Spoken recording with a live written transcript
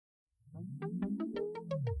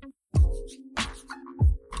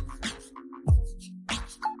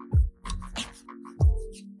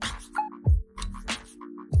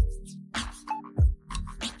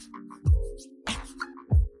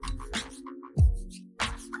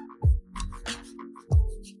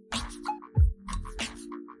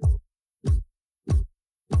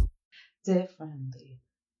Differently.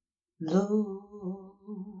 Lube.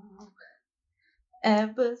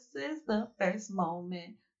 Ever since the first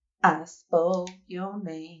moment I spoke your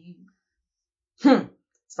name.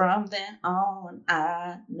 From then on,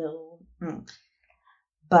 I knew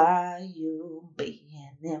by you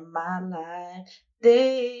being in my life,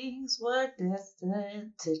 things were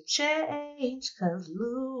destined to change. Cause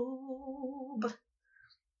lube.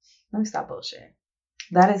 Let me stop bullshit.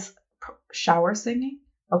 That is shower singing.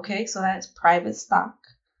 Okay, so that's private stock.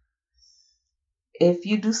 If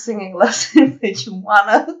you do singing lessons and you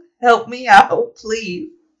wanna help me out,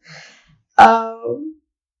 please.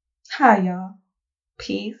 Hi y'all.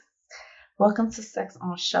 Peace. Welcome to Sex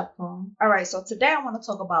on Shuffle. All right, so today I want to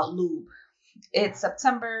talk about lube. It's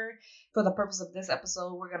September. For the purpose of this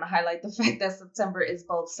episode, we're going to highlight the fact that September is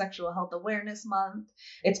both Sexual Health Awareness Month.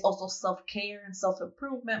 It's also self-care and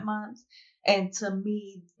self-improvement month. And to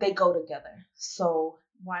me, they go together. So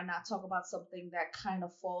why not talk about something that kind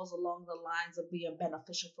of falls along the lines of being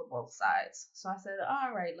beneficial for both sides? So I said,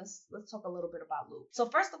 all right, let's talk a little bit about lube. So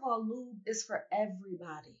first of all, lube is for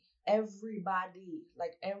everybody. Everybody,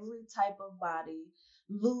 like every type of body,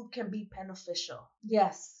 lube can be beneficial.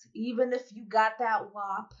 Yes, even if you got that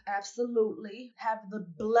WAP, absolutely. Have the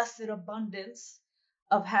blessed abundance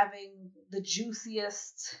of having the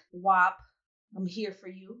juiciest WAP. I'm here for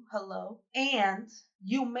you. Hello. And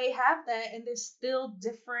you may have that, and there's still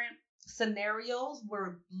different scenarios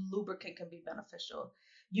where lubricant can be beneficial.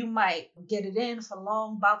 You might get it in for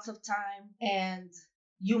long bouts of time, and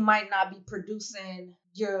you might not be producing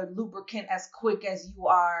your lubricant as quick as you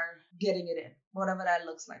are getting it in, whatever that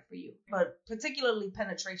looks like for you. But particularly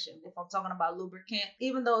penetration, if I'm talking about lubricant,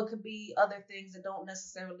 even though it could be other things that don't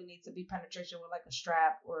necessarily need to be penetration with like a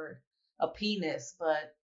strap or a penis,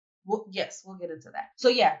 but yes, we'll get into that. So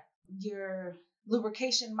yeah, your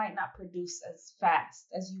lubrication might not produce as fast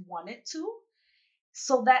as you want it to.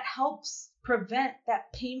 So that helps prevent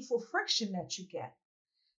that painful friction that you get.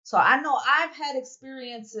 So I know I've had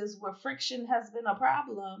experiences where friction has been a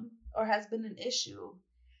problem or has been an issue.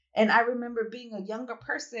 And I remember being a younger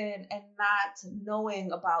person and not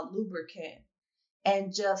knowing about lubricant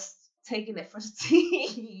and just taking it for the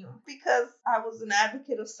team because I was an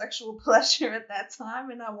advocate of sexual pleasure at that time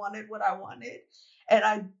and I wanted what I wanted. And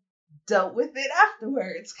I dealt with it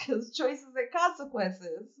afterwards because choices and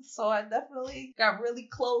consequences. So I definitely got really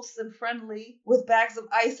close and friendly with bags of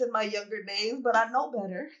ice in my younger days, but I know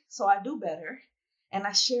better, so I do better. And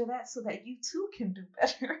I share that so that you too can do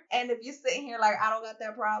better. And if you're sitting here like I don't got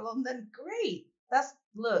that problem, then great. That's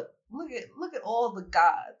look at all the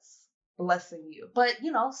gods blessing you. But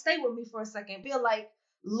stay with me for a second. Feel like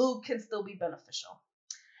lube can still be beneficial.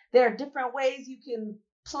 There are different ways you can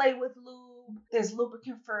play with lube. There's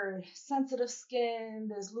lubricant for sensitive skin.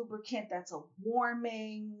 There's lubricant that's a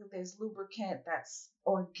warming. There's lubricant that's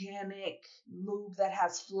organic, lube that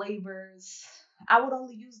has flavors. I would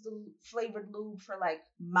only use the flavored lube for like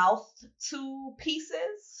mouth to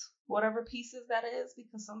pieces, whatever pieces that is,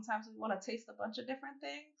 because sometimes we want to taste a bunch of different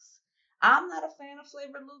things. I'm not a fan of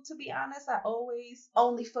flavored lube, to be honest. I always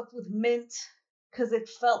only fuck with mint because it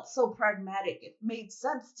felt so pragmatic. It made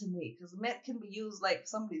sense to me because mint can be used like if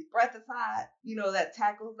somebody's breath is hot, that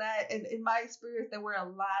tackles that. And in my experience, there were a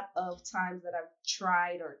lot of times that I've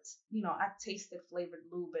tried or, I tasted flavored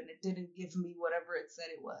lube and it didn't give me whatever it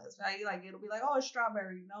said it was, right? Like it'll be like, oh, it's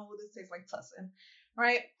strawberry. No, this tastes like tussin,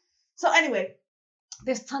 right? So anyway,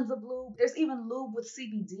 there's tons of lube. There's even lube with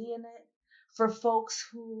CBD in it for folks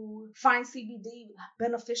who find CBD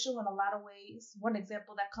beneficial in a lot of ways. One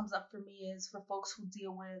example that comes up for me is for folks who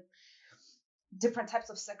deal with different types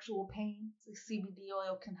of sexual pain. The CBD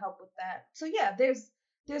oil can help with that. So yeah, there's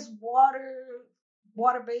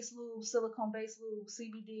water-based lube, silicone-based lube,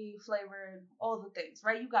 CBD flavored, all the things,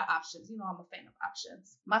 right? You got options. I'm a fan of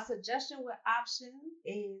options. My suggestion with options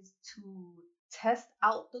is to test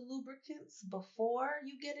out the lubricants before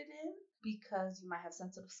you get it in, because you might have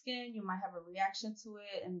sensitive skin, you might have a reaction to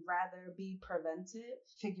it, and rather be preventive.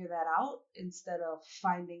 Figure that out instead of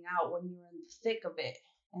finding out when you're in the thick of it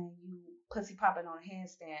and you pussy popping on a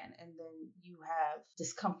handstand and then you have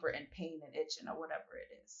discomfort and pain and itching or whatever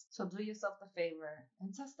it is. So do yourself the favor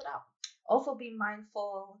and test it out. Also be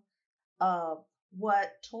mindful of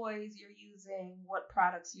what toys you're using, what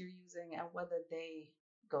products you're using, and whether they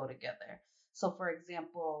go together. So, for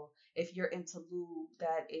example, if you're into lube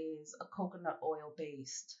that is a coconut oil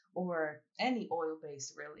based or any oil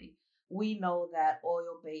based, really, we know that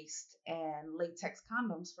oil based and latex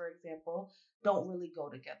condoms, for example, don't really go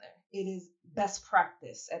together. It is best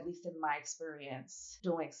practice, at least in my experience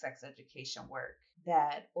doing sex education work,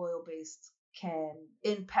 that oil based can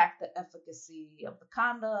impact the efficacy of the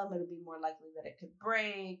condom. It'll be more likely that it could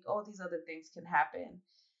break. All these other things can happen.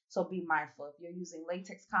 So be mindful. If you're using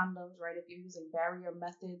latex condoms, right? If you're using barrier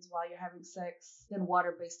methods while you're having sex, then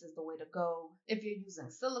water-based is the way to go. If you're using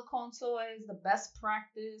silicone toys, the best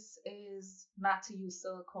practice is not to use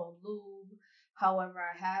silicone lube. However,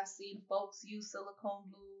 I have seen folks use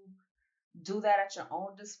silicone lube. Do that at your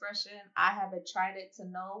own discretion. I haven't tried it to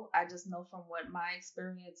know. I just know from what my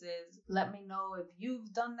experience is. Let me know if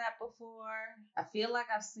you've done that before. I feel like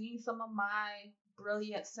I've seen some of my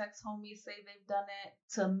brilliant sex homies say they've done it.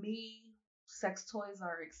 To me, sex toys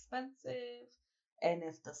are expensive. And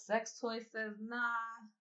if the sex toy says nah,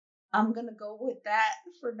 I'm going to go with that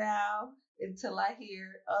for now until I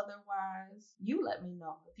hear otherwise. You let me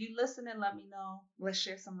know. If you listen and let me know, let's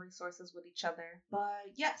share some resources with each other.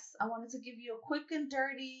 But yes, I wanted to give you a quick and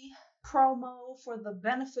dirty promo for the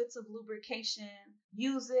benefits of lubrication.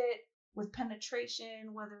 Use it with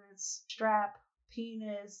penetration, whether it's strap,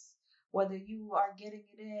 penis, whether you are getting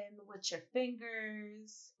it in with your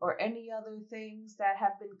fingers or any other things that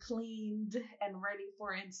have been cleaned and ready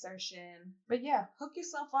for insertion. But yeah, hook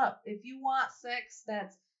yourself up. If you want sex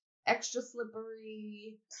that's extra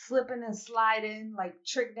slippery, slipping and sliding like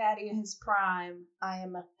Trick Daddy in his prime, I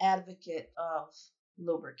am an advocate of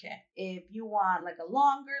lubricant. If you want like a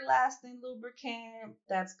longer lasting lubricant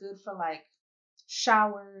that's good for like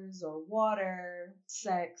showers or water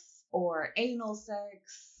sex or anal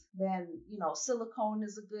sex, then silicone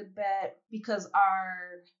is a good bet because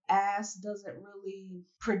our ass doesn't really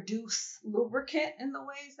produce lubricant in the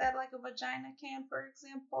ways that like a vagina can, for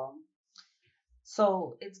example.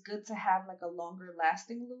 So it's good to have like a longer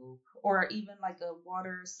lasting lube or even like a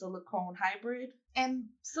water silicone hybrid. And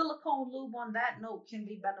silicone lube on that note can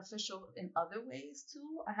be beneficial in other ways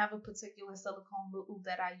too. I have a particular silicone lube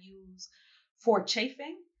that I use for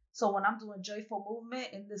chafing. So when I'm doing joyful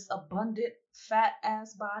movement in this abundant fat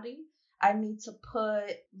ass body, I need to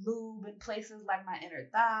put lube in places like my inner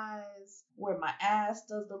thighs, where my ass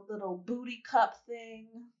does the little booty cup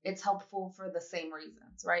thing. It's helpful for the same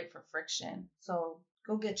reasons, right? For friction. So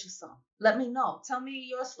go get you some. Let me know. Tell me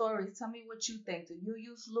your stories. Tell me what you think. Do you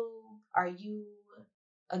use lube? Are you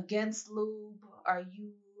against lube? Are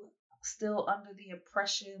you still under the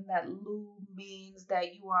impression that lube means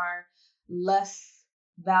that you are less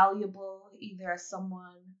valuable either as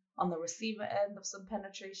someone on the receiver end of some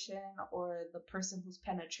penetration or the person who's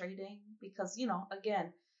penetrating? Because,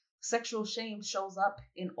 again, sexual shame shows up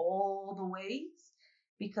in all the ways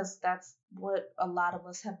because that's what a lot of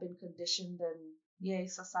us have been conditioned in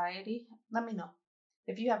society. Let me know.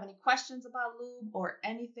 If you have any questions about lube or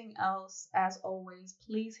anything else, as always,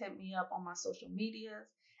 please hit me up on my social medias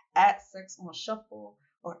at Sex on Shuffle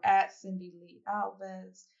or at Cindy Lee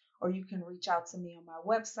Alves. Or you can reach out to me on my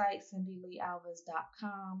website,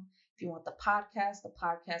 cindyleealves.com. If you want the podcast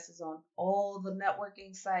is on all the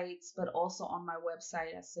networking sites, but also on my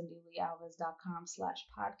website at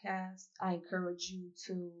cindyleealves.com/podcast. I encourage you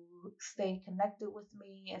to stay connected with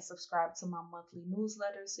me and subscribe to my monthly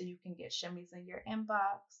newsletter so you can get shimmies in your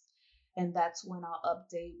inbox. And that's when I'll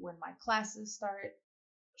update when my classes start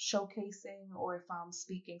showcasing or if I'm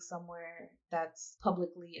speaking somewhere that's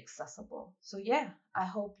publicly accessible. So yeah, I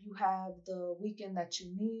hope you have the weekend that you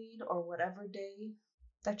need or whatever day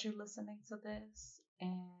that you're listening to this,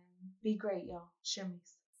 and be great, y'all.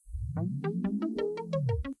 Shimmies.